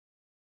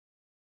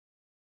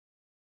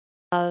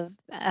of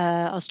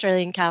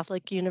Australian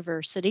Catholic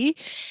University,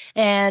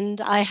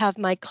 and I have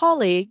my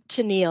colleague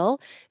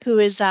Tennille, who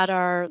is at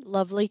our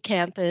lovely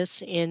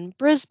campus in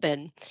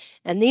Brisbane.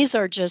 And these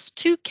are just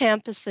 2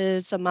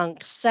 campuses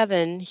amongst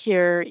 7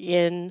 here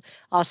in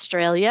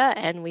Australia,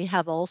 and we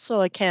have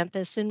also a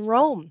campus in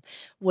Rome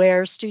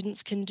where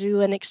students can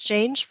do an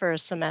exchange for a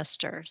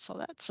semester, so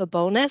that's a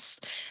bonus.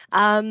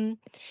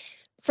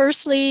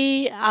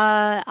 Firstly,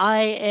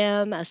 I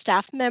am a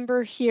staff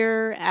member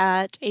here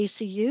at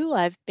ACU.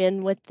 I've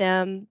been with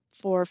them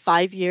for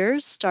 5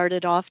 years,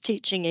 started off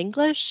teaching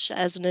English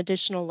as an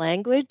additional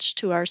language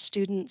to our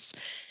students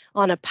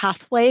on a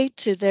pathway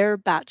to their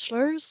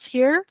bachelor's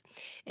here,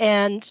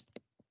 and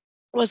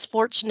was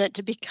fortunate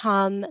to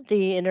become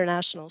the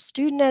international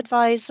student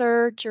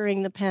advisor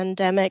during the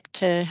pandemic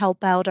to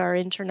help out our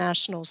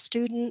international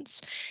students.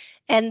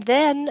 And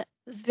then,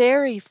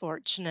 very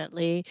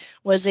fortunately,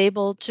 was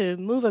able to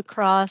move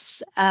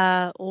across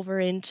over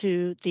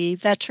into the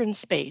veteran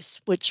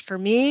space, which for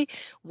me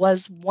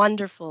was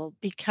wonderful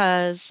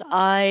because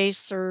I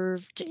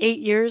served 8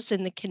 years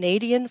in the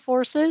Canadian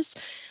Forces,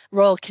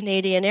 Royal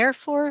Canadian Air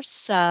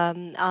Force.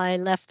 I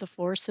left the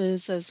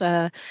forces as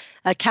a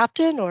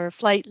captain or a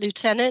flight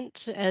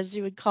lieutenant, as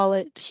you would call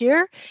it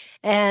here,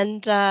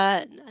 and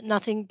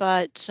nothing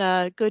but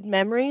good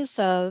memories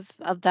of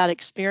that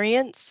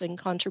experience and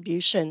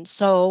contribution.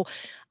 So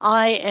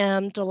I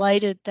am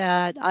delighted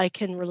that I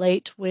can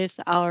relate with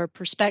our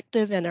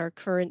perspective and our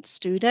current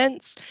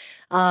students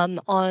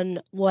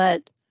on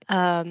what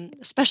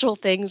special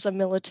things a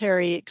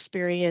military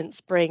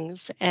experience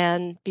brings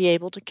and be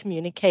able to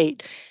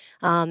communicate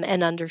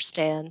and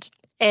understand.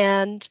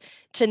 And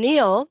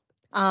Tennille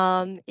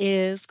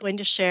is going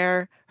to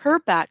share her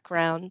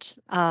background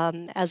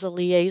as a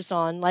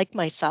liaison, like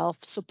myself,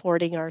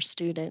 supporting our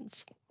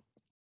students.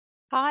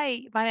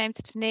 Hi, my name's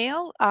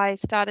Tennille. I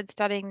started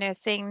studying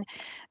nursing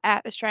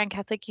at Australian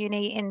Catholic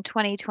Uni in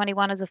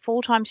 2021 as a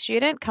full-time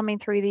student coming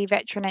through the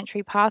veteran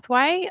entry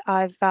pathway.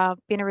 I've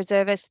been a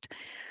reservist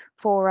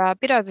for a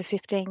bit over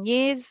 15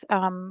 years.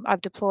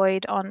 I've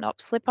deployed on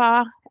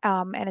OPSLIPA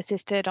and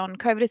assisted on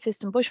COVID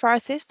assist and bushfire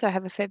assist, so I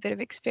have a fair bit of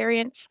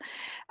experience.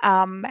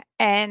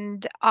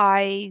 And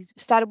I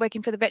started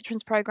working for the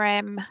Veterans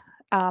Program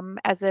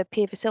as a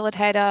peer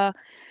facilitator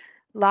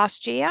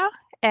last year,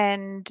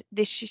 and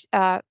this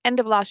end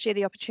of last year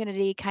the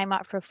opportunity came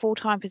up for a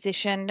full-time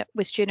position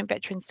with Student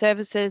Veteran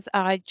Services.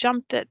 I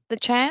jumped at the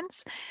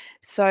chance,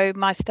 so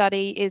my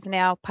study is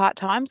now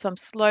part-time, so I'm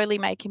slowly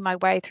making my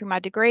way through my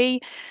degree.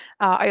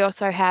 I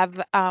also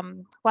have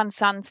one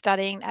son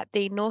studying at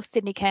the North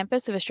Sydney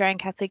campus of Australian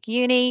Catholic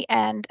Uni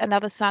and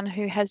another son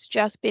who has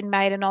just been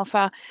made an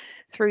offer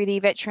through the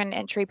Veteran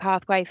Entry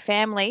Pathway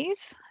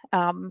Families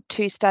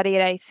to study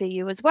at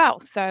ACU as well.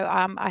 So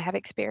I have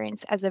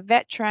experience as a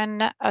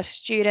veteran, a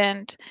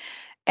student,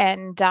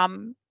 and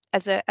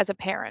as a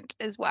parent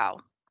as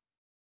well.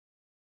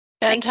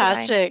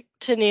 Fantastic,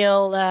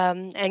 Tennille,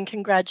 and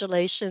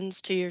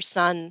congratulations to your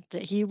son.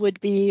 That he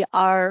would be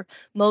our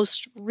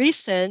most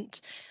recent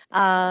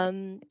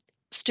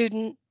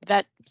student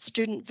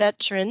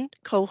veteran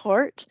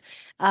cohort.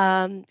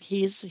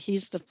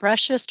 He's the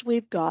freshest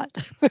we've got,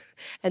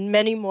 and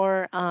many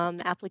more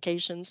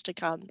applications to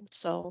come.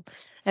 So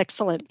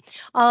excellent.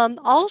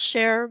 I'll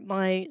share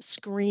my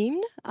screen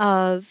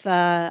of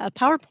a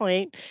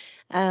PowerPoint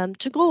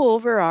to go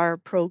over our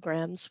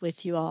programs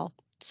with you all.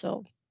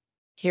 So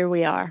here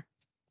we are.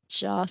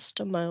 Just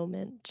a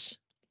moment.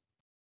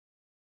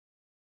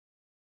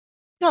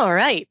 All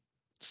right.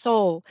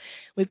 So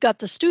we've got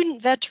the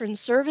Student Veteran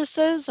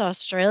Services,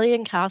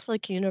 Australian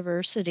Catholic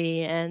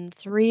University, and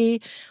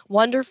 3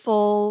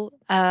 wonderful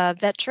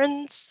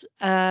veterans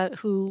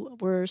who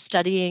were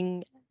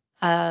studying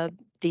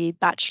the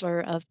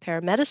Bachelor of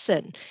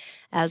Paramedicine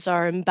as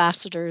our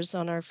ambassadors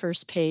on our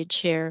first page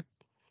here.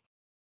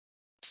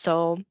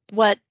 So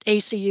what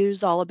ACU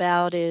is all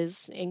about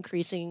is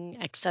increasing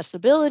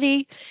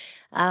accessibility,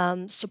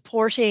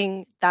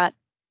 supporting that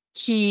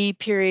key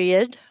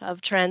period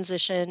of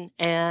transition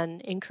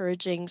and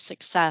encouraging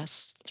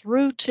success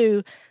through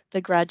to the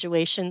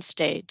graduation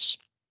stage.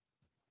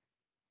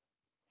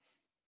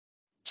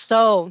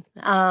 So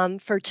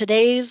for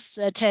today's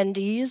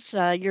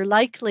attendees, you're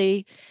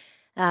likely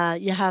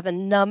you have a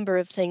number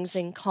of things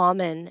in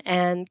common,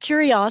 and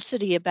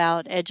curiosity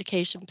about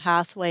education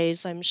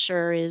pathways, I'm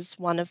sure, is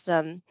one of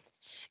them.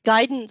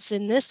 Guidance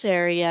in this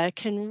area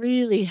can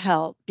really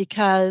help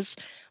because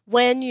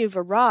when you've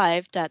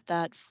arrived at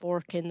that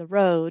fork in the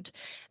road,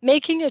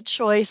 making a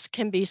choice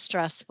can be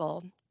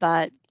stressful.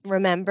 But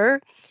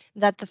remember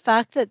that the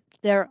fact that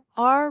there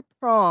are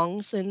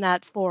prongs in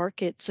that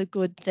fork, it's a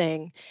good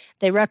thing.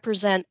 They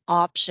represent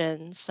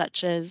options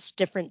such as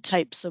different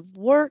types of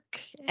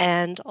work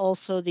and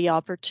also the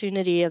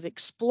opportunity of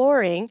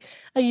exploring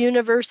a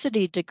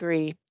university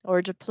degree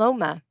or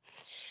diploma.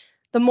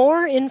 The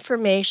more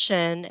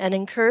information and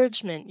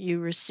encouragement you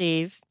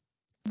receive,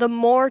 the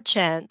more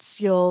chance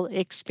you'll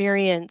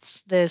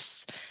experience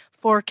this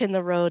fork in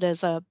the road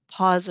as a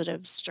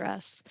positive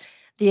stress.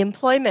 The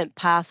employment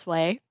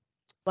pathway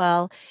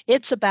Well,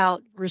 it's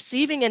about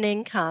receiving an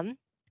income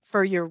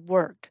for your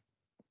work.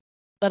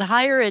 But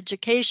higher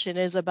education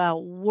is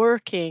about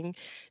working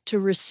to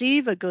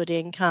receive a good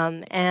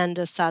income and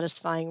a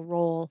satisfying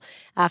role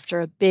after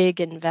a big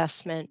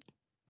investment.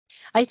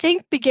 I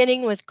think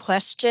beginning with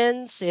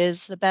questions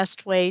is the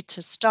best way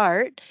to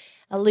start,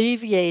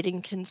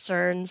 alleviating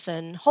concerns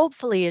and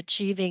hopefully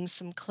achieving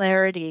some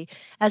clarity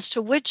as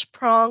to which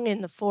prong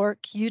in the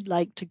fork you'd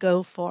like to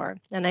go for.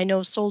 And I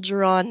know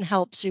Soldier On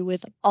helps you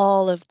with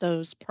all of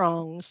those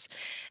prongs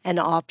and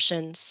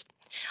options.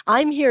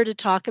 I'm here to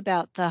talk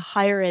about the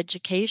higher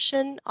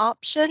education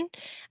option.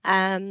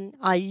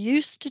 I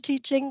used to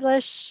teach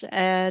English,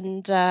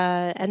 and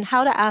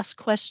how to ask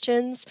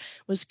questions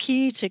was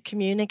key to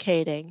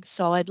communicating.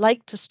 So I'd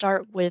like to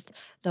start with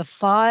the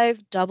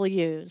 5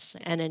 W's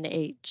and an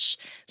H.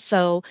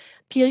 So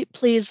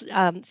please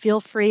feel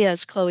free,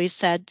 as Chloe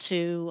said,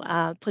 to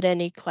put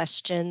any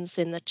questions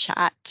in the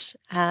chat,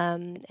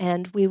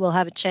 and we will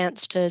have a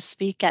chance to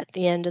speak at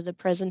the end of the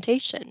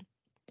presentation.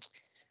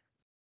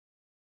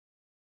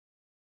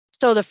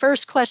 So the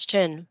first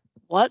question,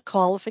 what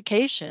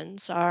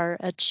qualifications are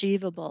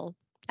achievable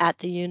at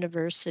the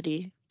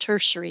university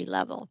tertiary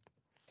level?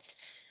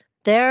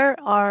 There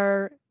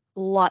are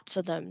lots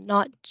of them,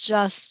 not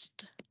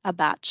just a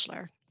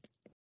bachelor.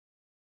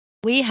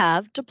 We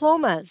have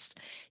diplomas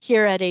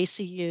here at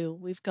ACU.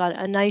 We've got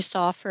a nice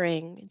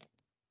offering.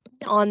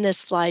 On this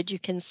slide, you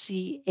can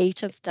see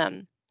 8 of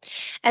them.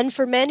 And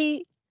for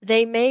many,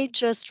 they may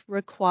just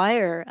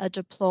require a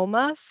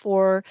diploma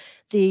for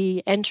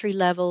the entry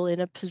level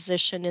in a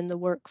position in the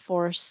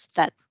workforce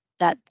that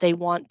they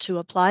want to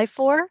apply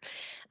for.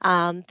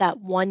 That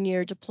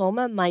 1-year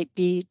diploma might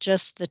be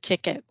just the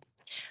ticket.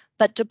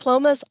 But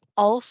diplomas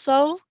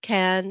also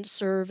can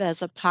serve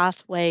as a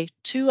pathway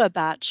to a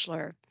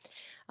bachelor.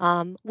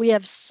 We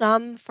have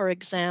some, for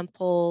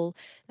example,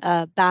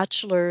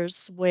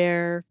 bachelors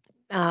where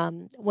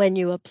when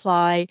you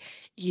apply,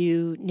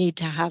 you need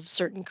to have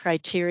certain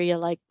criteria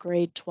like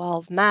grade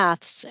 12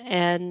 maths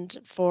and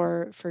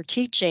for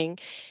teaching.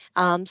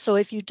 So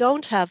if you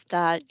don't have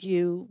that,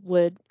 you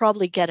would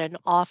probably get an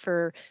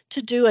offer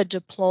to do a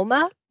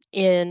diploma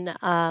in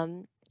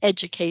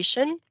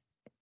education,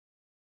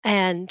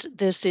 and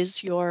this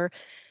is your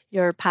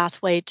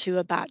pathway to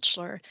a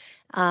bachelor.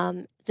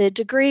 The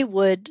degree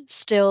would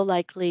still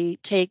likely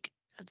take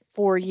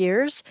 4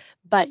 years,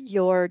 but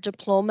your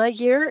diploma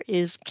year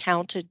is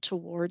counted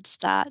towards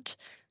that.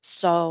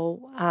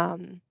 So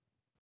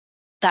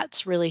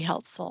that's really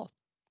helpful.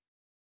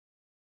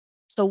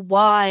 So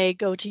why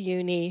go to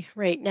uni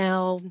right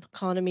now?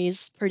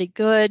 Economy's pretty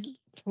good.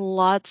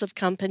 Lots of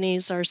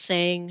companies are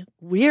saying,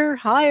 we're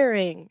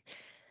hiring.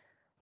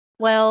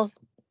 Well,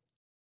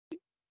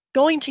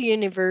 going to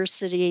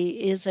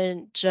university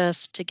isn't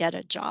just to get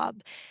a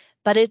job,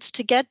 but it's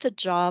to get the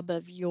job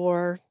of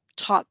your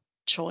top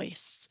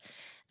choice.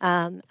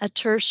 A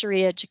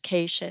tertiary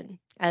education,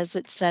 as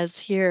it says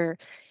here,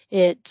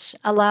 it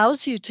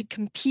allows you to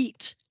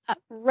compete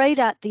right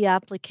at the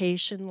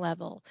application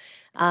level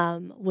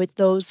with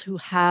those who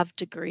have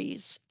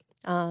degrees.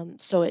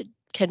 So it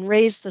can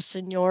raise the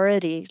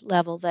seniority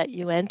level that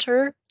you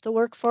enter the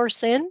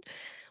workforce in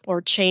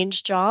or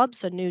change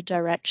jobs, a new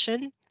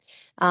direction.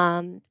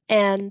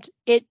 And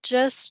it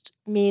just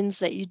means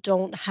that you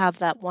don't have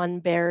that one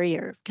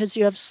barrier because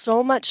you have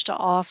so much to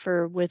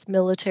offer with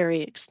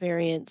military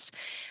experience.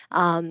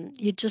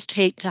 You just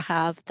hate to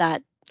have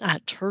that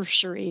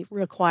tertiary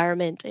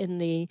requirement in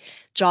the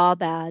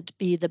job ad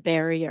be the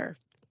barrier.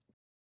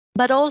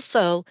 But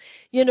also,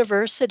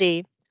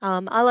 university,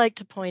 I like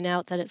to point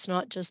out that it's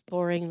not just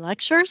boring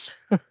lectures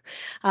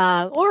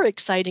or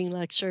exciting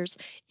lectures.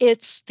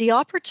 It's the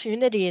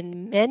opportunity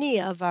in many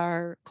of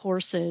our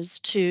courses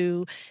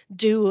to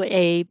do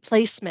a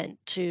placement,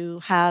 to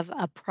have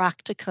a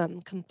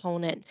practicum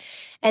component.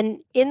 And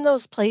in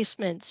those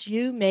placements,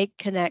 you make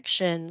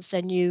connections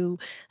and you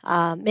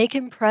make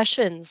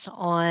impressions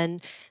on,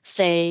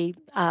 say,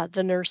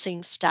 the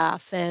nursing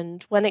staff.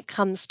 And when it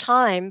comes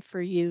time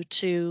for you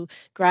to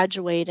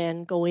graduate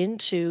and go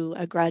into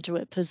a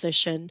graduate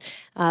position,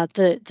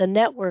 the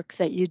network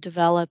that you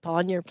develop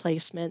on your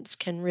placements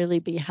can really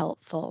be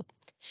helpful.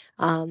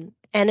 And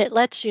it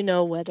lets you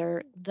know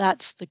whether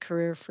that's the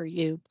career for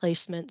you.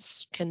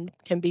 Placements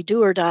can be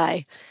do or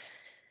die.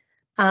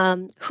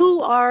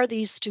 Who are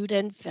these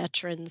student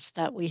veterans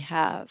that we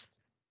have?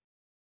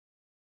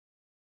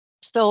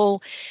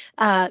 So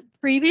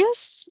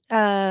previous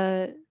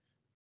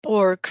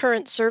or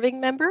current serving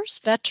members,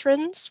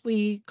 veterans.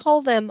 We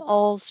call them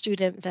all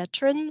student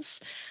veterans.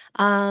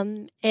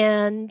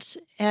 And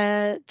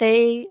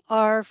they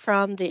are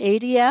from the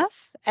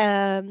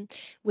ADF.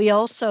 We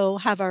also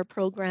have our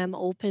program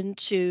open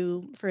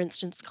to, for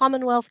instance,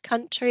 Commonwealth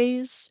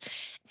countries.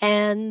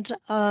 And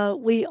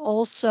we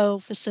also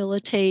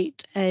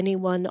facilitate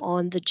anyone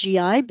on the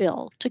GI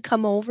Bill to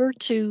come over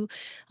to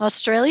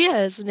Australia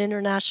as an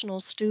international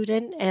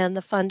student, and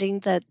the funding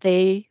that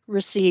they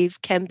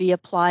receive can be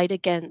applied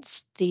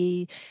against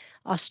the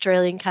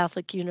Australian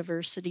Catholic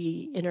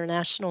University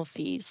international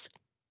fees.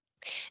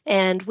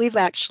 And we've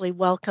actually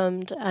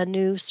welcomed a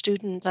new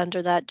student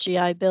under that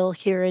GI Bill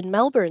here in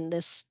Melbourne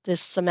this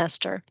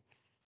semester.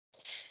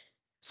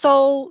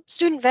 So,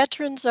 student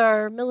veterans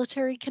are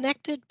military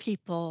connected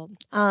people,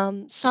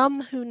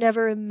 some who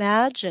never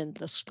imagined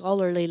the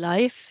scholarly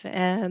life,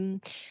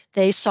 and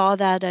they saw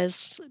that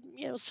as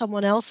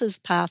someone else's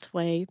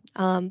pathway.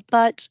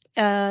 But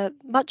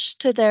much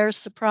to their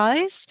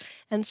surprise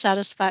and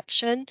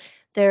satisfaction,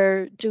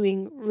 they're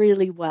doing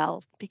really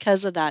well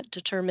because of that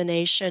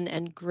determination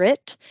and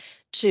grit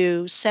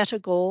to set a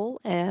goal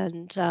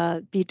and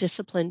be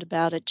disciplined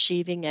about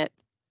achieving it.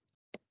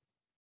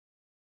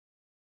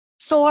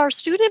 So our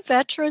student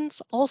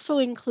veterans also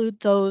include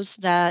those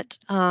that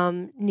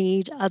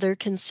need other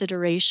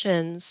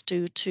considerations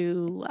due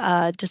to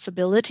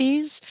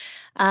disabilities.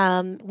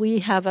 We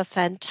have a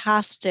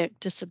fantastic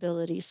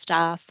disability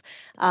staff.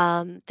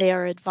 They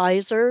are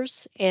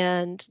advisors,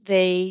 and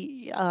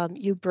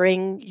you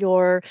bring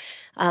your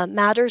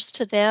matters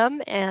to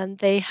them, and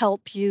they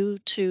help you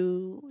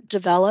to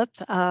develop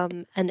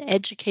an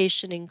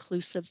education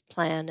inclusive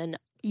plan, an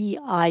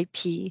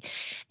EIP.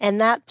 And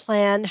that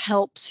plan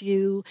helps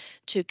you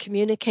to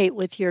communicate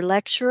with your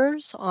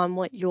lecturers on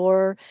what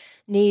your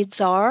needs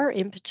are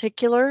in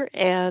particular,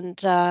 and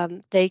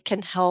they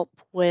can help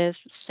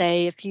with,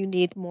 say, if you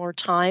need more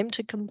time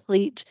to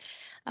complete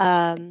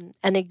an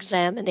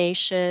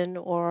examination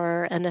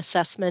or an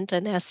assessment,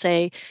 an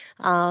essay.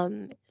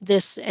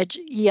 This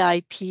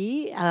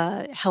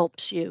EIP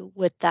helps you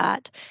with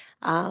that.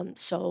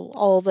 So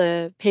all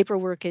the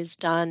paperwork is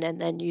done,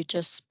 and then you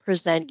just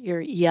present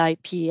your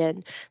EIP,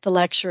 and the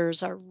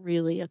lecturers are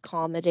really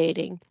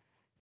accommodating.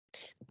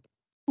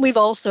 We've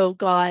also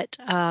got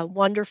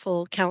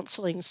wonderful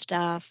counseling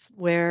staff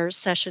where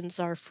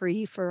sessions are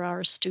free for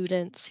our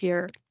students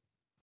here.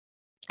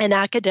 And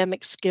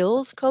academic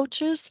skills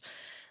coaches,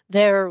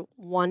 they're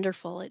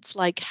wonderful. It's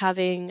like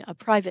having a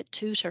private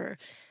tutor,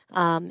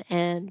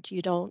 and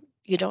you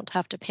don't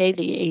have to pay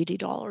the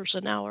 $80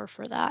 an hour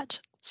for that.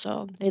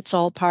 So it's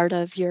all part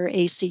of your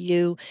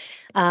ACU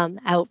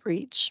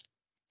outreach.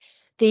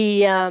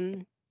 The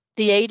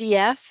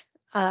ADF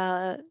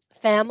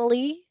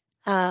family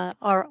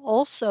are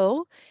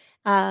also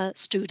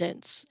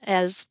students.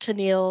 As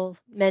Tennille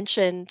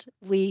mentioned,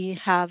 we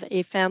have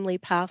a family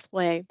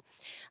pathway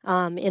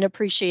in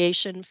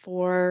appreciation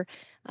for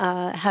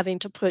having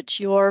to put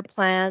your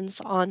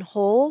plans on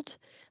hold.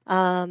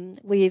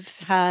 We've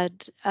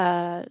had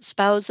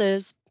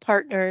spouses,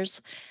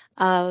 partners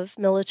of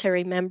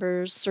military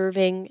members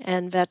serving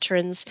and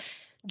veterans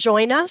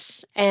join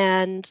us,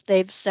 and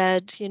they've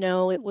said,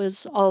 it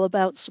was all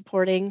about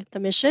supporting the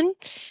mission,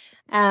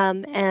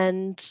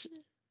 and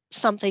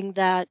something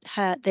that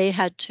they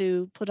had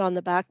to put on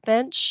the back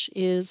bench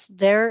is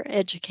their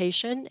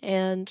education,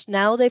 and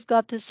now they've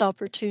got this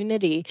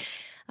opportunity,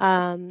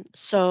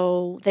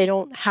 so they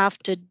don't have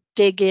to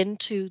dig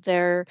into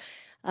their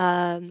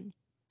um,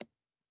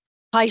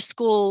 high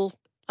school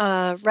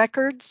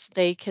records.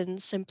 They can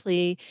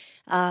simply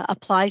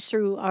apply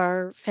through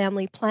our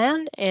family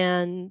plan,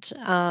 and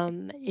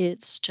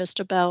it's just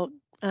about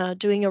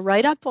doing a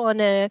write up on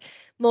a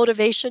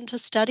motivation to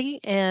study,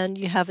 and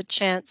you have a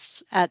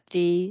chance at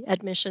the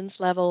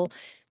admissions level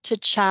to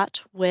chat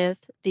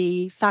with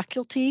the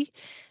faculty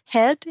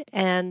head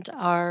and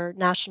our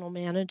national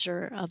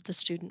manager of the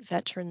Student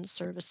Veterans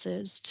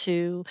Services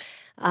to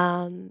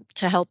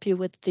help you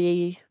with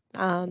the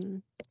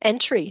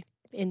entry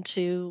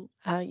into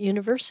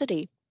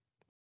university.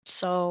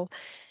 So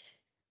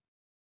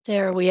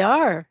there we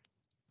are.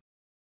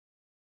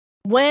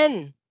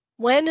 When?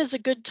 When is a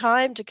good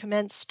time to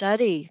commence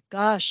study?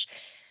 Gosh,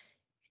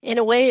 in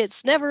a way,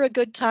 it's never a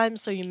good time,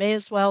 so you may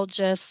as well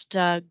just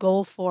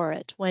go for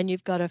it when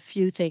you've got a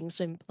few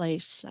things in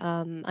place.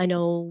 I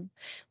know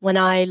when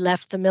I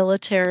left the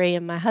military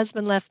and my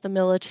husband left the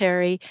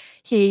military,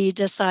 he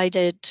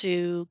decided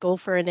to go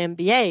for an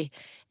MBA.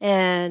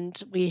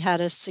 And we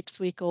had a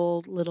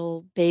 6-week-old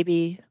little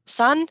baby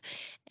son.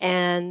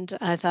 And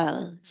I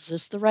thought, is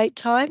this the right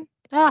time?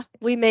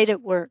 We made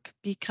it work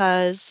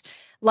because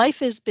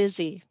life is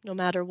busy no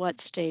matter what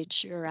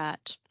stage you're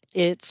at.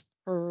 It's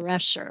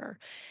pressure.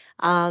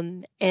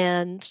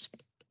 And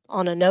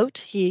on a note,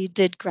 he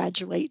did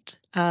graduate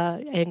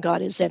and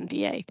got his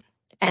MBA.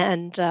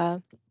 And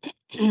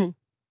and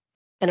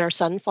our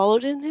son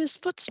followed in his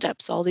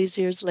footsteps all these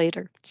years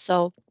later.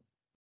 So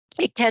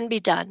it can be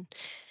done.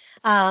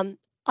 Um,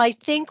 I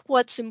think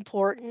what's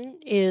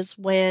important is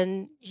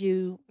when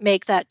you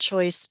make that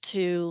choice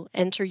to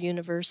enter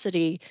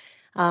university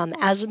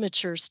as a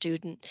mature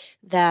student,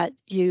 that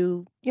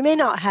you may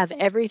not have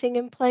everything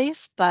in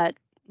place, but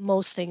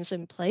most things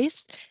in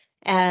place,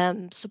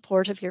 and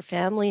support of your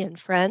family and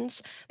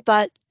friends.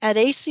 But at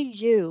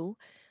ACU,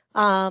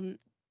 um,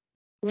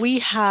 we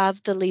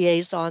have the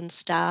liaison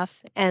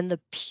staff and the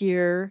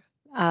peer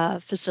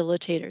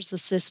facilitators,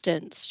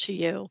 assistants to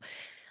you.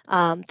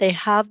 They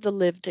have the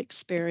lived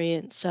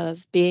experience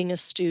of being a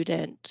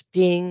student,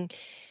 being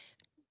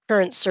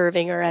current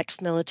serving or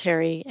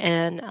ex-military,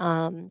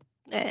 and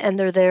and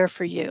they're there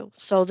for you.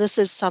 So this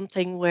is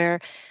something where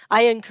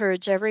I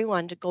encourage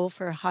everyone to go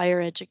for higher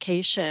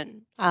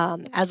education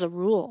as a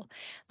rule,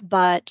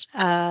 but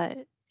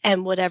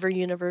and whatever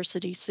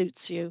university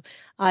suits you.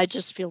 I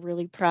just feel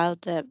really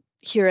proud that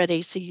here at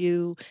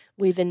ACU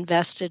we've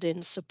invested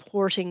in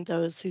supporting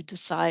those who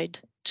decide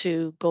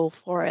to go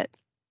for it.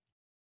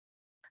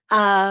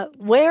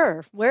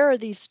 Where are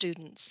these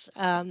students?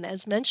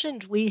 As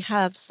mentioned, we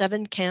have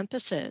 7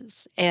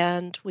 campuses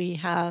and we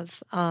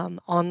have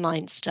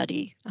online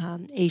study,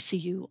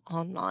 ACU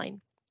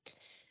online.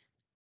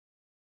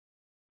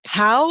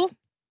 How?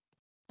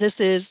 This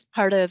is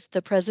part of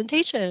the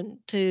presentation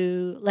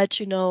to let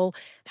you know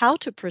how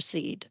to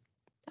proceed.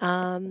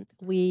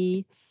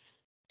 We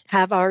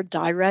have our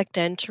direct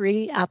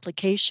entry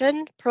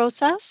application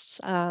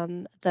process,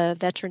 the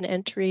Veteran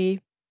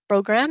Entry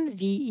Program,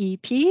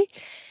 VEP,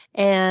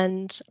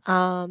 and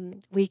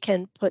we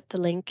can put the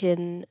link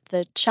in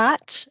the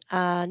chat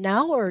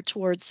now or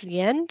towards the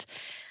end.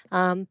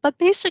 But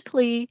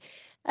basically,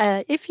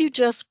 if you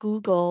just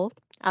Google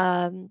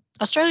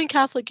Australian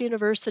Catholic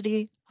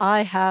University,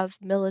 I have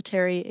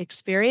military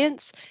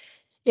experience,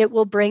 it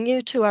will bring you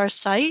to our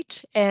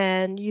site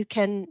and you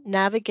can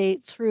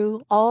navigate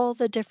through all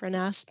the different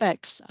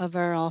aspects of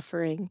our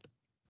offering.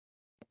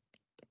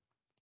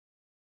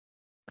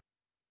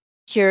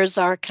 Here's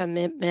our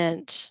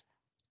commitment.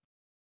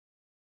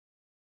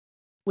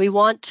 We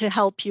want to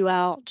help you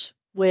out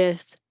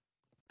with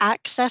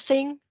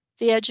accessing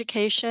the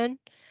education,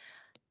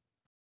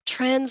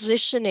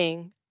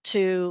 transitioning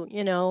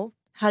to,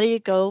 how do you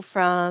go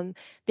from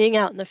being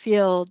out in the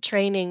field,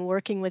 training,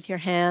 working with your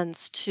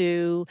hands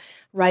to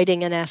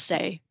writing an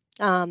essay?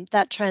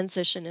 That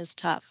transition is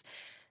tough.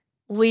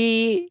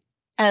 We,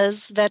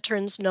 as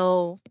veterans,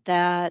 know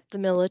that the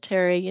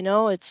military,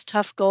 it's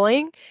tough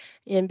going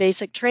in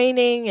basic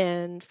training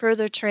and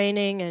further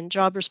training and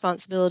job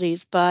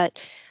responsibilities, but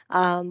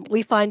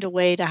we find a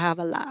way to have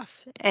a laugh.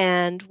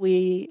 And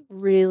we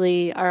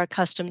really are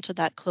accustomed to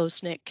that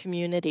close-knit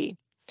community.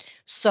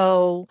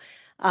 So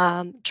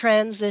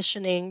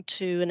transitioning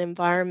to an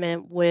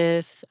environment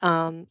with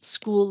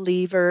school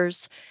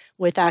leavers,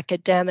 with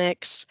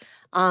academics,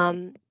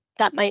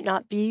 that might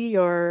not be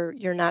your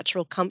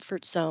natural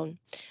comfort zone.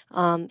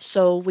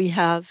 So we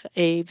have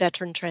a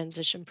veteran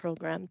transition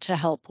program to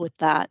help with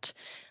that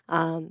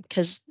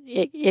because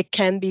it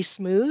can be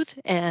smooth,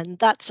 and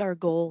that's our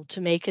goal,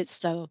 to make it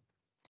so,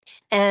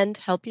 and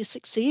help you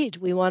succeed.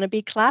 We want to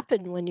be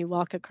clapping when you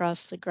walk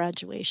across the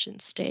graduation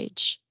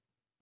stage.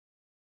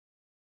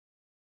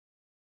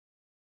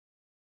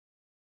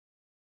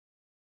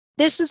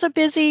 This is a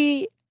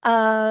busy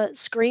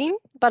screen,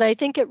 but I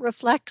think it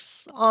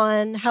reflects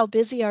on how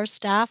busy our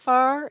staff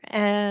are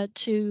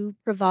to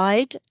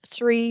provide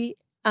 3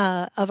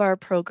 of our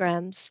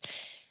programs: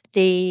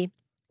 the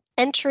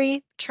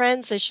entry,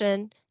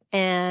 transition,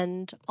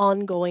 and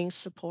ongoing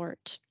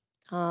support.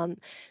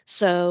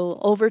 So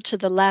over to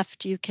the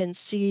left, you can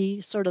see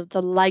sort of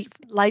the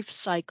life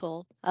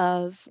cycle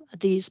of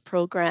these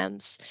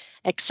programs: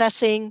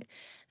 accessing,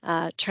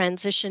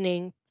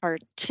 transitioning,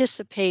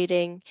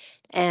 participating,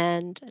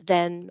 and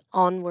then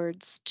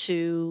onwards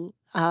to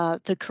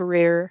the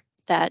career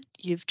that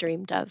you've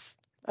dreamed of,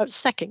 or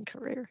second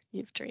career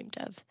you've dreamed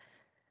of.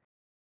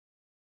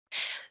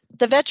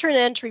 The Veteran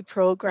Entry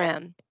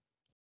Program,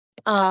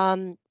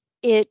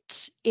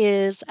 it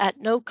is at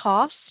no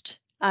cost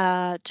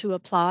to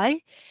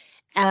apply.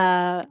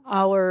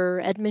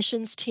 Our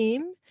admissions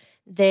team,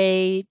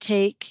 they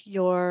take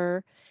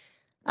your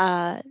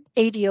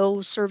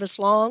ADO service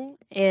long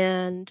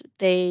and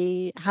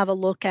they have a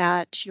look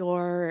at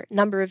your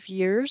number of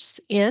years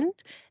in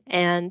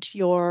and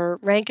your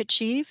rank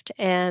achieved,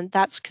 and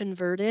that's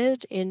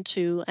converted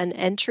into an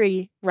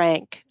entry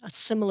rank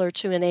similar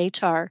to an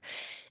ATAR.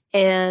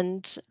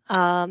 And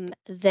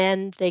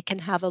then they can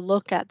have a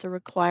look at the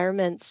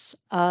requirements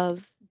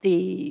of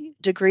the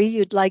degree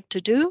you'd like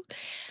to do.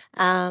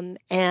 And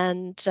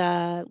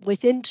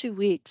within 2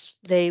 weeks,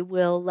 they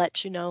will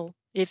let you know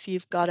if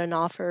you've got an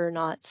offer or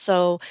not.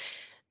 So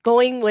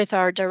going with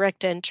our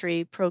direct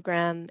entry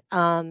program,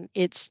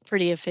 it's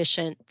pretty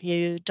efficient.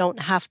 You don't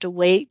have to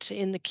wait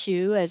in the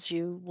queue as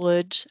you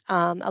would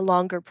a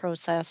longer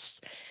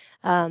process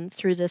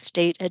through the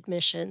state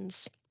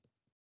admissions,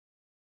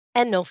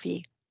 and no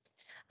fee.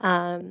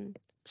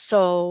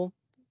 So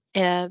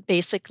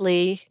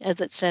basically, as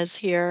it says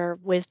here,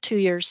 with 2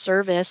 years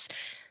service,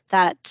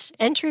 that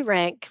entry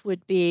rank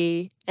would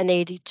be an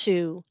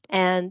 82,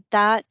 and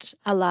that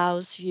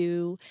allows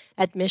you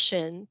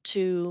admission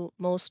to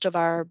most of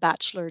our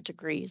bachelor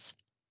degrees.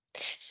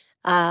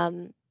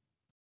 And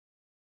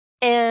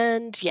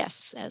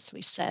yes, as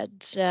we said,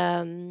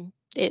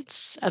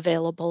 it's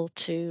available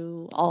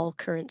to all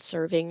current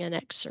serving and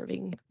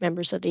ex-serving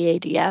members of the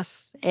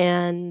ADF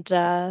and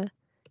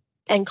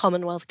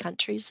Commonwealth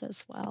countries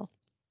as well.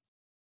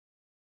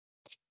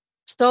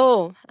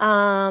 So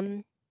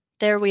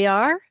there we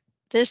are.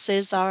 This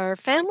is our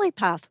family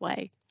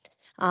pathway,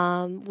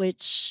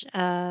 which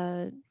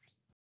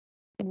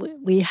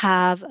we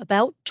have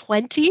about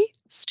 20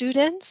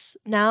 students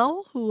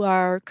now who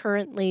are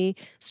currently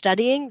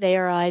studying. They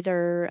are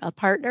either a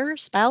partner,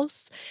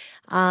 spouse,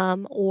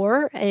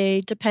 or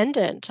a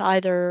dependent,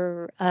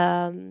 either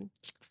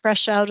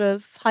fresh out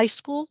of high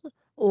school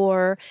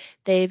or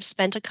they've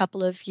spent a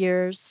couple of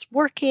years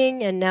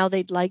working and now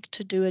they'd like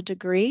to do a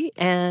degree,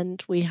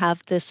 and we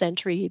have this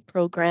entry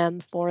program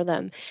for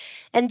them.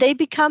 And they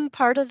become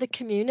part of the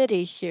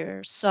community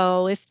here.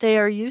 So if they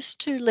are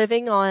used to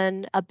living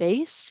on a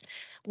base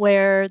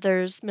where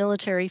there's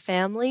military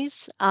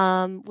families,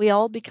 we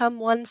all become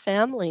one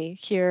family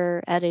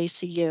here at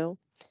ACU.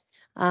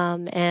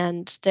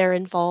 And they're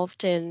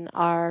involved in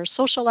our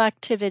social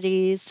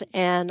activities,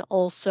 and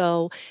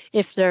also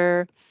if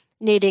they're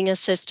needing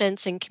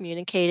assistance in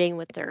communicating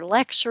with their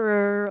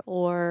lecturer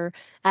or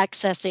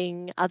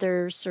accessing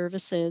other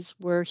services,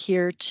 we're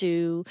here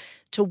to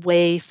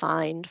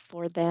wayfind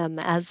for them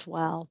as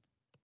well.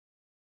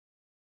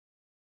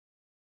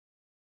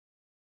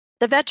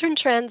 The Veteran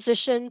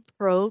Transition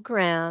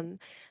Program,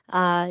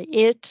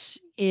 it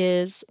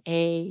is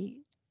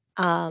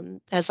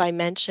as I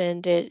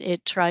mentioned,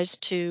 it tries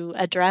to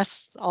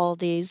address all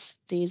these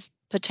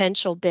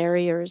potential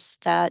barriers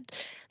that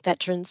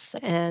veterans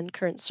and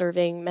current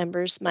serving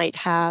members might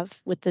have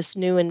with this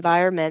new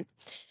environment.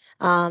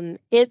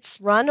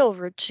 It's run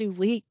over 2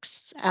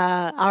 weeks.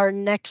 Our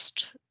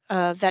next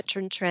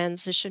Veteran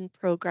Transition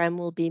Program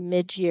will be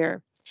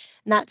mid-year.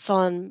 And that's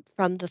on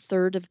from the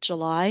 3rd of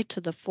July to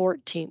the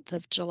 14th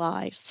of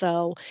July.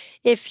 So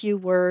if you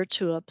were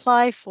to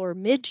apply for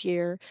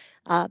mid-year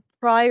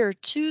prior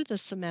to the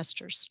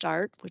semester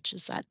start, which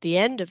is at the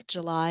end of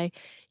July,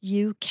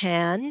 you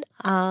can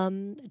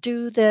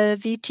do the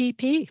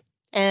VTP.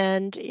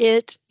 And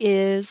it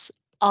is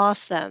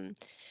awesome.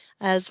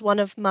 As one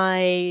of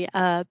my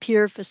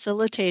peer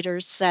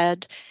facilitators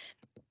said,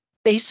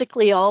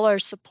 basically all our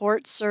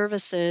support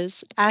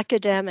services,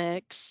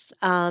 academics,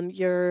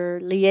 your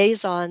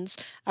liaisons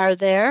are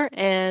there,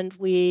 and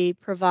we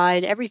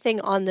provide everything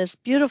on this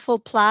beautiful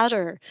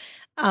platter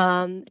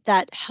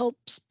that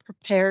helps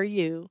prepare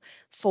you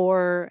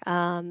for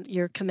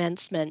your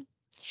commencement.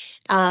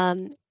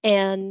 And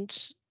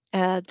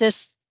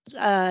this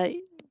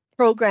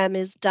program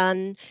is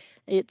done,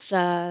 it's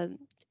an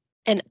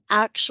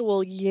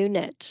actual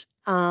unit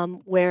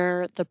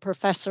where the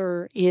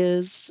professor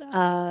is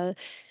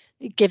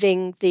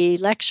giving the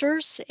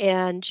lectures,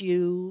 and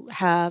you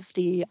have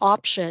the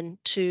option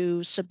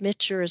to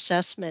submit your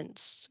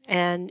assessments.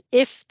 And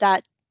if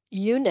that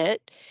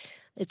unit,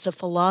 it's a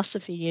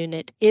philosophy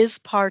unit, is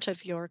part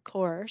of your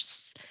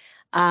course,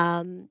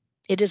 um,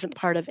 it isn't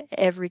part of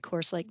every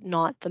course, like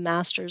not the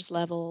master's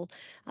level,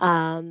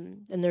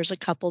 and there's a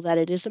couple that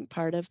it isn't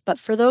part of. But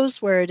for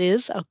those where it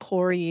is a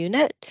core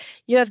unit,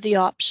 you have the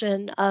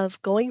option of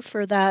going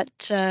for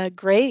that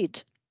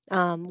grade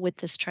with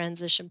this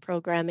transition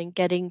program and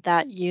getting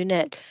that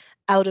unit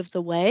out of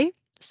the way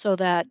so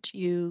that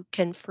you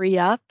can free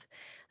up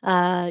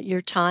your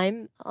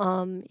time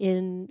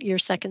in your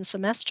second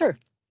semester.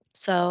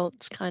 So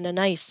it's kind of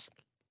nice.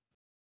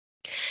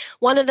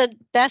 One of the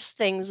best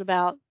things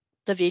about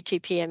the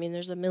VTP, I mean,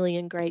 there's a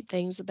million great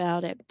things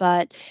about it,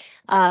 but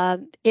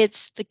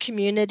it's the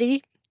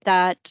community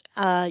that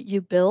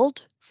you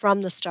build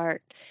from the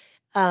start.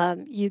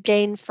 You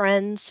gain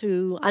friends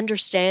who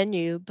understand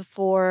you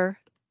before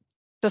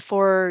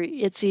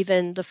it's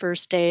even the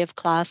first day of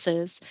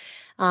classes.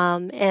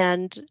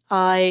 And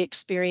I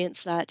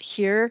experienced that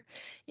here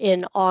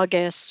in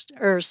August,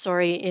 or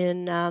sorry,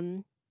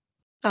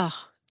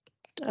 oh,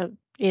 uh,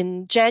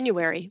 in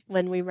January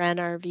when we ran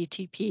our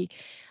VTP.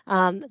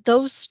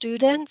 Those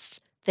students,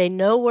 they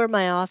know where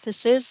my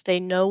office is. They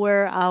know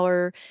where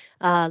our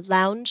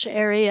lounge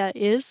area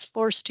is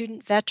for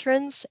student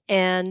veterans,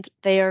 and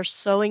they are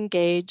so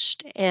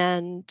engaged,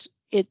 and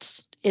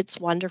it's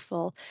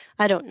wonderful.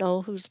 I don't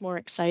know who's more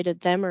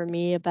excited, them or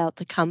me, about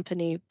the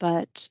company,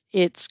 but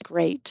it's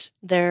great.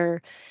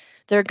 They're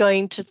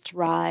going to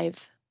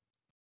thrive.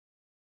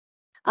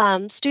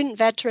 Student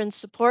Veteran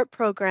Support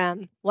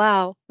Program.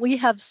 Wow, we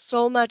have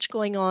so much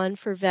going on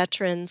for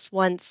veterans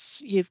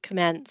once you've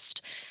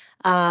commenced.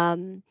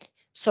 Um,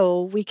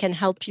 so we can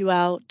help you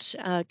out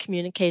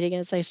communicating,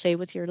 as I say,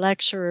 with your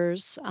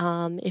lecturers.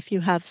 If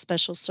you have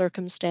special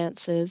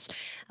circumstances,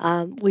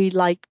 we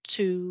like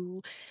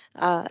to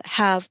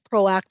have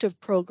proactive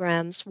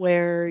programs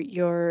where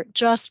you're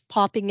just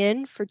popping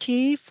in for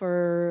tea,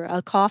 for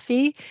a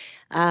coffee,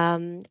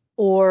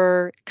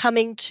 or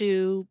coming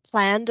to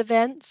planned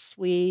events.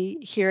 We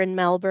here in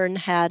Melbourne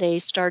had a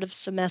start of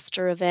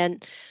semester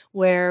event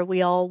where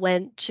we all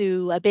went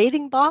to a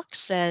bathing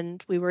box,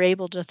 and we were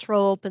able to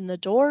throw open the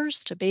doors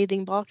to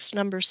bathing box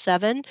number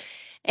 7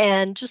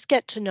 and just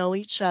get to know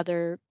each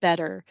other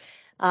better.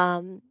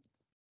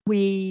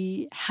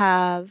 We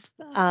have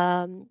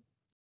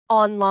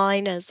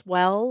online as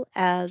well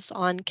as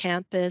on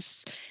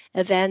campus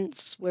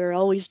events. We're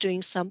always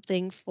doing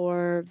something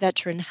for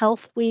Veteran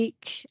Health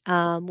Week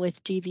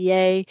with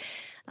DVA.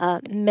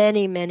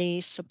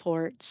 Many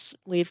supports.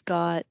 We've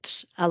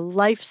got a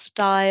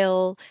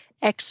lifestyle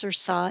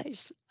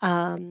exercise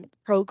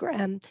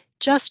program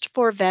just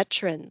for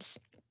veterans.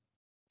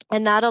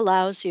 And that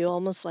allows you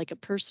almost like a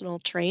personal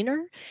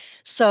trainer.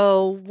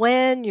 So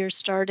when you're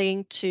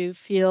starting to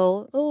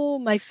feel, oh,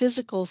 my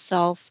physical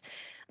self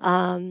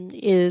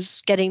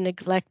is getting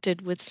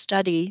neglected with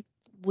study,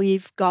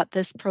 we've got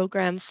this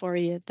program for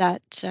you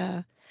that,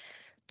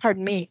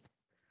 pardon me,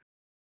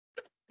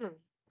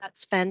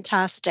 that's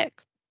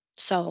fantastic.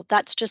 So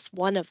that's just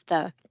one of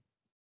the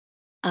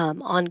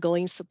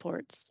ongoing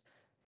supports.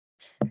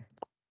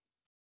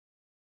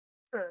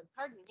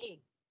 Pardon me.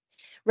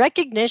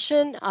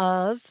 Recognition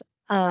of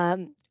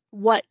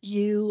what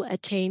you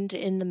attained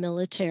in the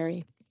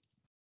military,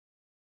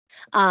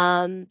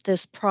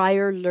 this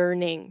prior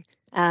learning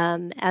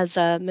as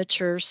a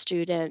mature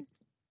student.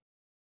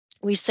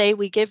 We say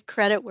we give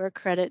credit where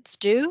credit's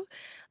due.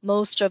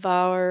 Most of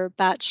our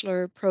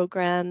bachelor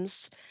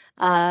programs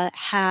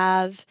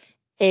have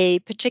a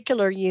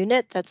particular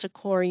unit that's a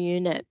core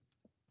unit,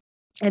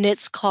 and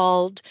it's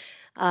called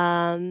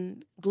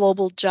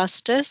Global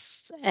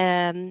Justice,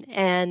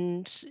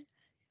 and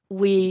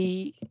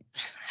we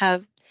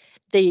have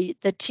the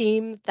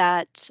team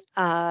that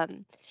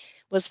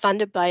was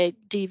funded by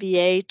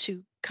DVA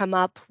to come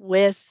up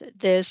with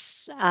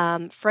this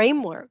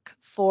framework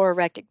for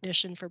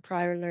recognition for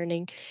prior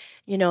learning.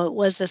 You know, it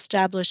was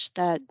established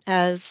that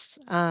as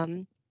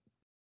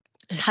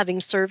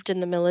having served in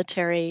the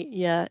military,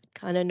 you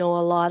kind of know a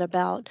lot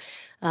about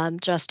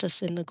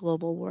justice in the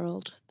global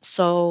world.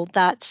 So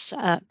that's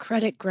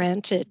credit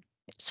granted.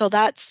 So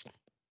that's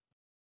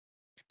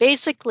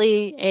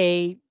basically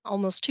a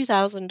almost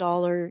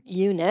 $2,000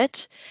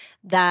 unit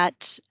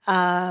that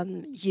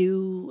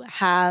you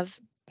have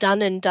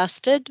done and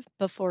dusted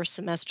before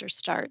semester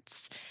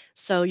starts.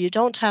 So you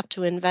don't have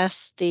to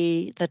invest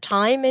the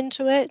time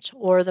into it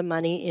or the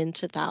money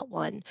into that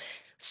one.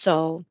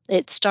 So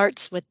it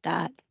starts with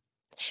that.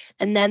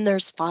 And then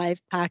there's 5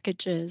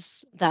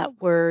 packages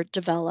that were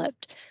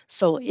developed.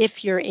 So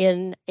if you're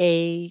in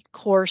a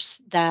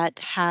course that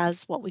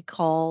has what we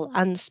call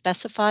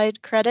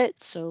unspecified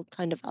credits, so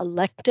kind of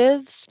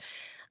electives,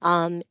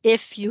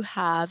 if you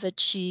have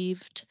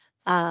achieved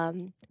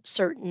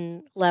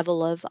certain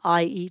level of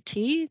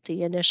IET,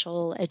 the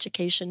initial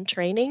education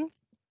training,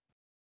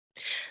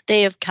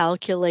 they have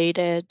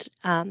calculated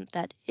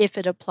that if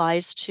it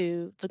applies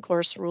to the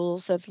course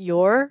rules of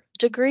your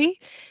degree,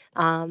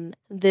 from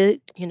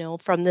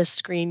this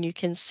screen you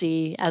can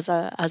see as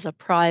a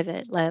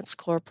private Lance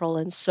Corporal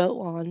and so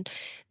on,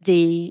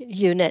 the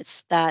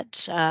units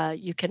that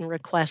you can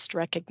request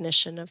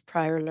recognition of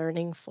prior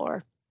learning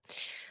for.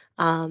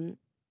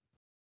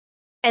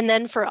 And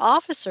then for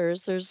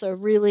officers, there's a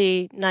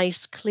really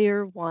nice,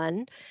 clear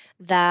one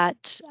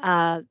that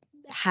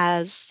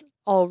has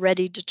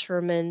already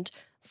determined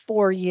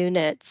 4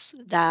 units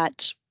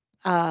that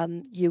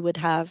you would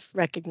have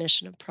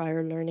recognition of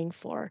prior learning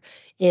for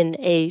in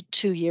a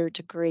 2-year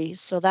degree.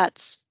 So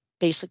that's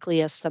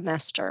basically a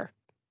semester.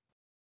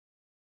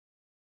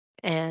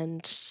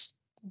 And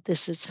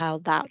this is how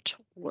that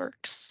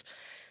works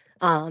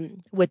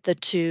with the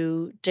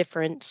 2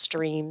 different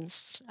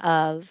streams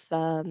of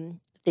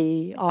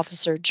the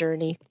officer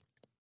journey.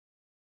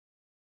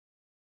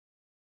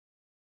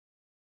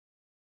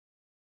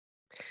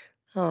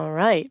 All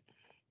right.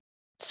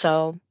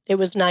 So it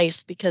was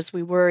nice because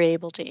we were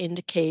able to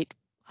indicate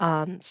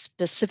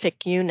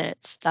specific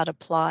units that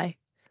apply.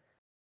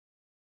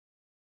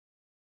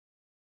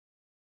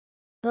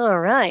 All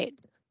right.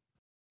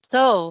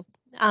 So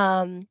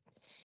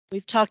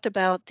we've talked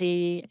about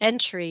the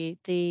entry,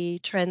 the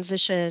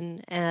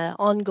transition,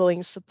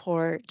 ongoing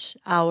support,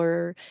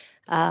 our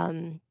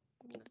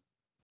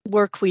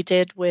work we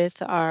did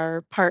with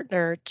our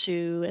partner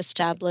to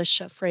establish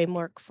a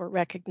framework for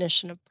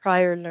recognition of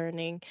prior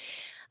learning.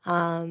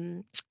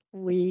 Um,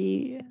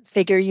 we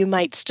figure you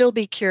might still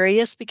be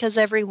curious because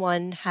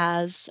everyone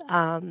has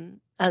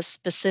a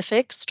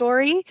specific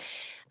story.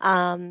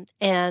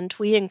 And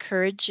we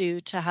encourage you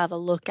to have a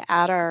look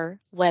at our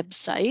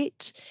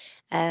website.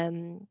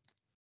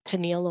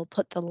 Tennille will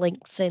put the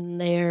links in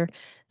there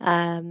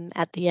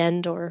at the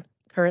end, or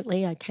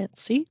currently, I can't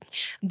see.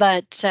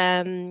 But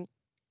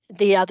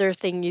the other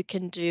thing you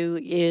can do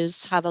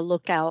is have a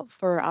look out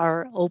for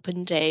our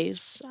open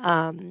days.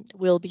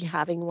 We'll be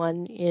having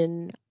one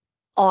in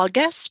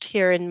August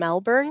here in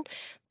Melbourne,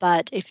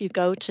 but if you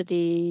go to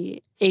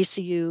the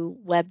ACU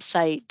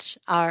website,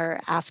 our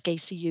Ask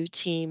ACU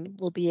team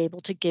will be able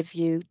to give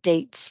you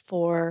dates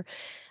for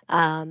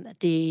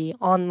the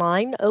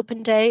online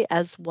open day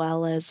as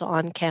well as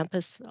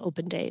on-campus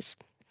open days.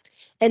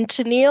 And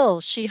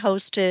Tennille, she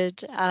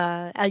hosted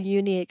a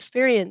uni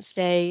experience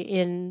day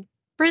in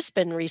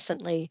Brisbane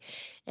recently,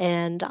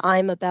 and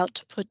I'm about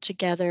to put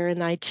together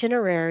an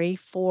itinerary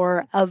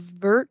for a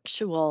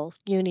virtual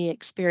uni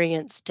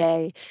experience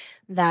day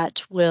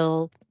that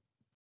will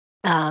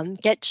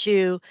get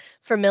you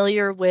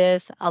familiar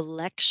with a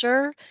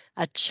lecture,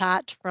 a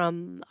chat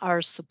from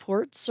our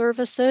support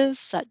services,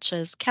 such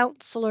as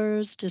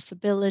counselors,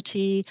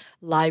 disability,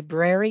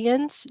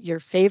 librarians,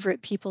 your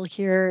favorite people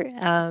here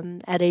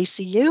at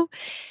ACU,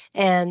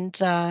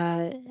 and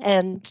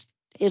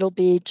it'll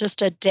be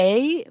just a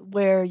day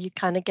where you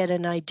kind of get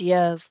an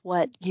idea of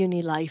what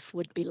uni life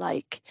would be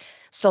like.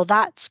 So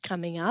that's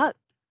coming up.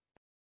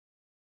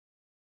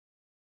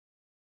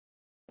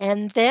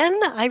 And then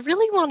I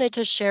really wanted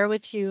to share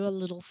with you a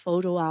little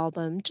photo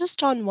album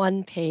just on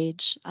one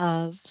page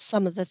of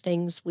some of the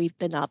things we've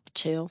been up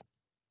to.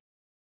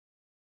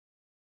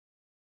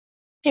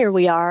 Here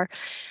we are.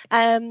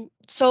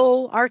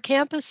 So our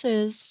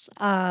campuses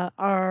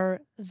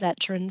are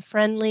veteran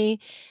friendly.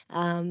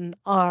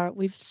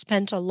 We've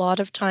spent a lot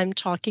of time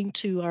talking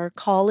to our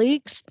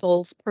colleagues,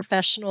 both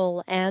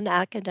professional and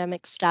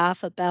academic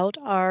staff, about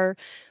our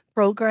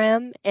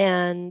program,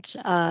 and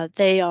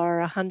they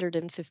are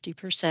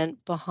 150%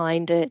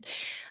 behind it.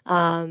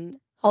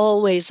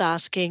 Always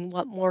asking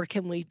what more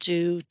can we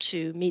do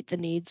to meet the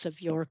needs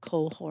of your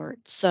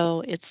cohort.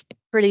 So it's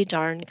pretty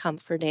darn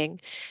comforting.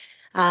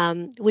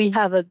 We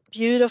have a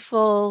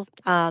beautiful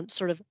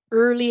sort of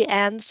early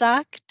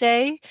Anzac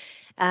Day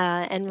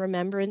and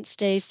Remembrance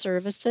Day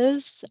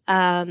services.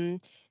 The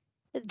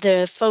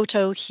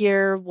photo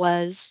here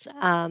was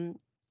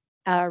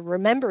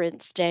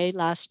Remembrance Day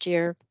last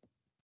year,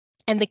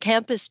 and the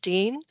campus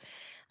dean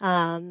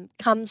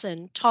comes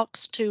and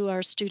talks to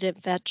our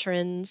student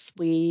veterans.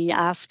 We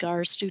ask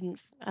a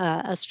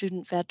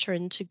student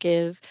veteran to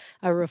give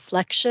a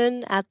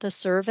reflection at the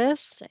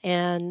service,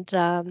 and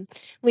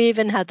we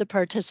even had the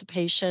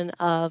participation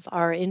of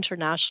our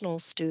international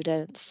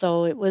students.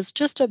 So it was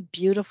just a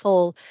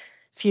beautiful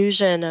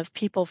fusion of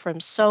people from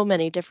so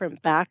many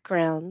different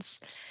backgrounds.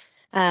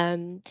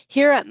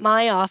 Here at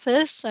my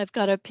office, I've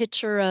got a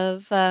picture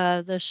of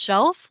the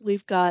shelf.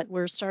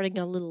 We're starting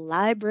a little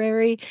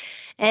library,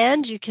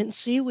 and you can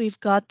see we've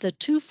got the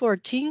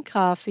 214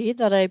 coffee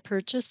that I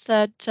purchased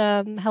that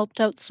helped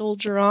out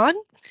Soldier On.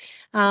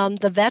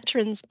 The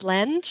Veterans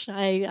Blend,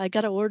 I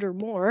got to order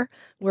more.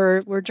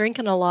 We're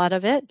drinking a lot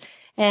of it,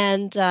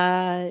 and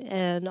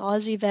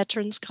Aussie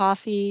Veterans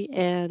Coffee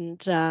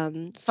and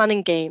Fun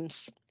and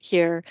Games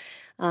here.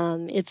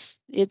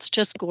 It's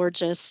just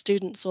gorgeous.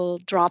 Students will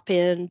drop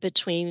in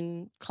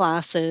between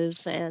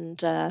classes,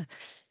 and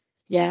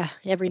yeah,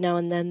 every now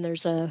and then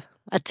there's a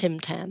Tim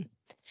Tam.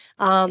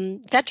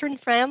 Veteran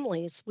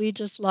families, we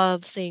just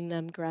love seeing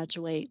them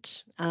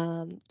graduate.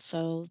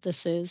 So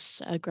this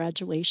is a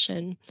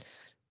graduation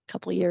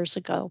couple years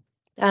ago.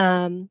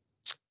 Um,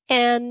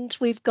 and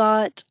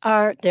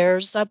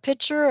there's a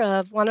picture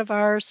of one of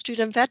our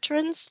student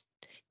veterans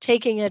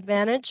taking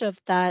advantage of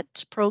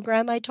that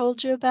program I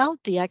told you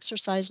about, the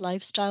exercise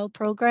lifestyle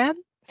program.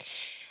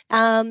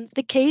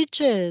 The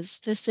cages,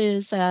 this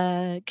is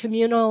a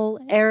communal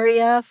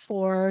area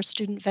for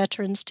student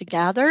veterans to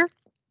gather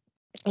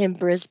in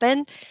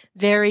Brisbane,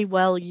 very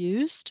well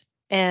used.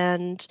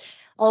 And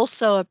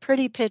also a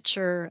pretty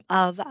picture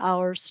of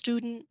our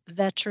Student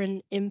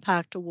Veteran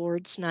Impact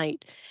Awards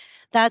night.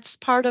 That's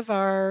part of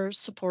our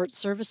support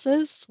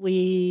services.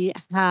 We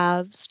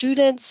have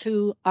students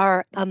who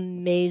are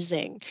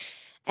amazing.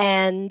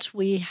 And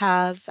we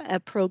have a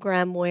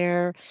program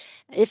where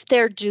if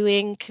they're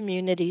doing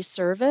community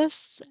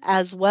service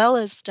as well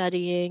as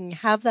studying,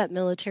 have that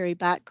military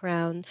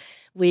background,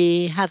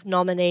 we have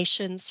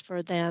nominations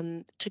for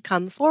them to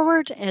come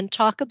forward and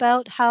talk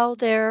about how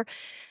they're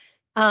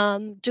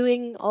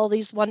doing all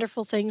these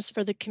wonderful things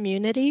for the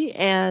community.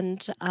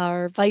 And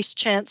our vice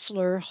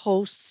chancellor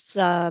hosts,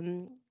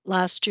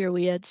 last year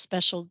we had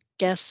special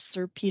guests,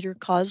 Sir Peter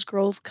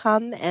Cosgrove,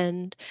 come,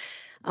 and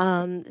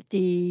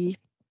the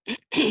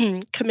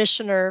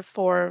Commissioner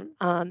for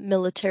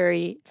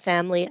Military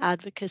Family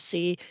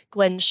Advocacy,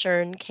 Gwen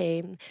Shern,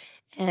 came,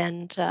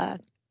 and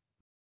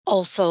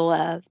also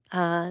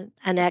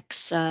an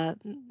ex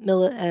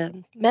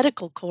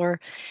medical corps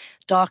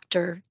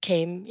doctor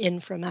came in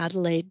from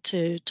Adelaide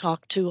to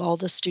talk to all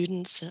the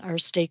students, our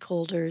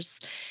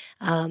stakeholders,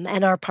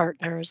 and our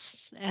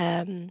partners.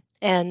 And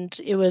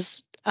it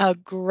was a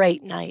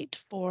great night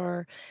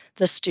for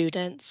the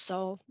students.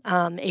 So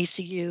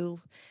ACU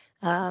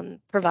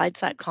provides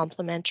that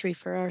complimentary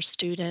for our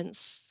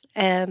students.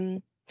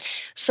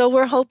 So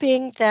we're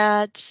hoping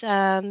that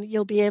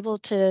you'll be able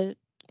to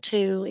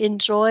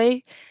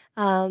enjoy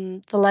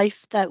the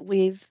life that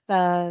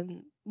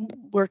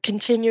we're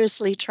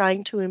continuously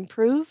trying to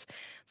improve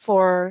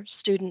for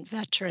student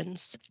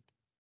veterans.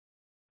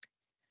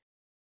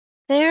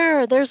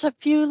 There's a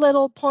few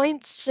little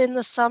points in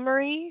the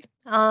summary.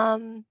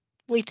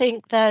 We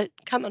think that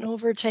coming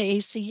over to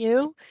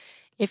ACU,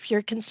 if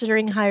you're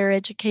considering higher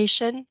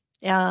education,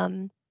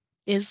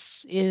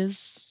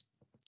 is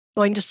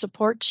going to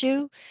support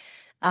you.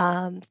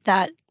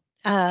 That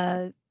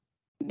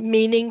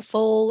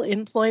meaningful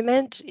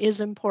employment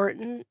is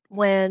important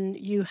when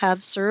you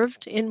have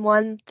served in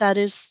one that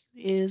is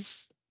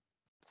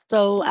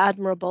so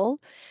admirable.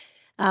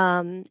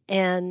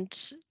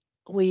 And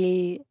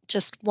we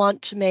just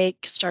want to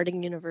make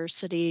starting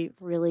university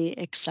really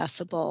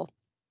accessible.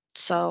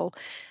 So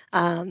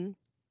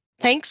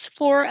thanks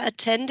for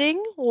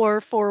attending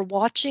or for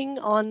watching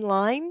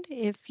online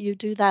if you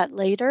do that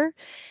later.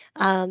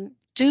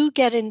 do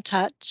get in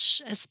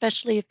touch,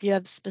 especially if you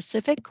have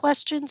specific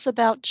questions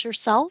about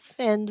yourself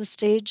and the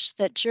stage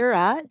that you're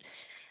at.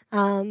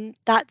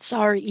 That's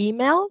our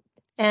email,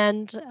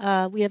 and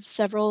we have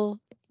several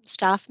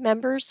staff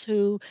members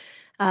who,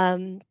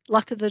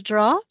 luck of the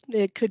draw,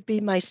 it could be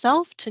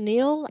myself,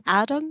 Tennille,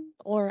 Adam,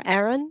 or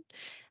Aaron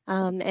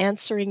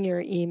answering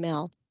your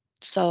email.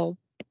 So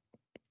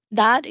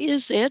that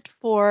is it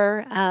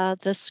for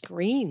the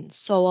screen.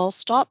 So I'll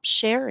stop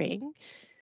sharing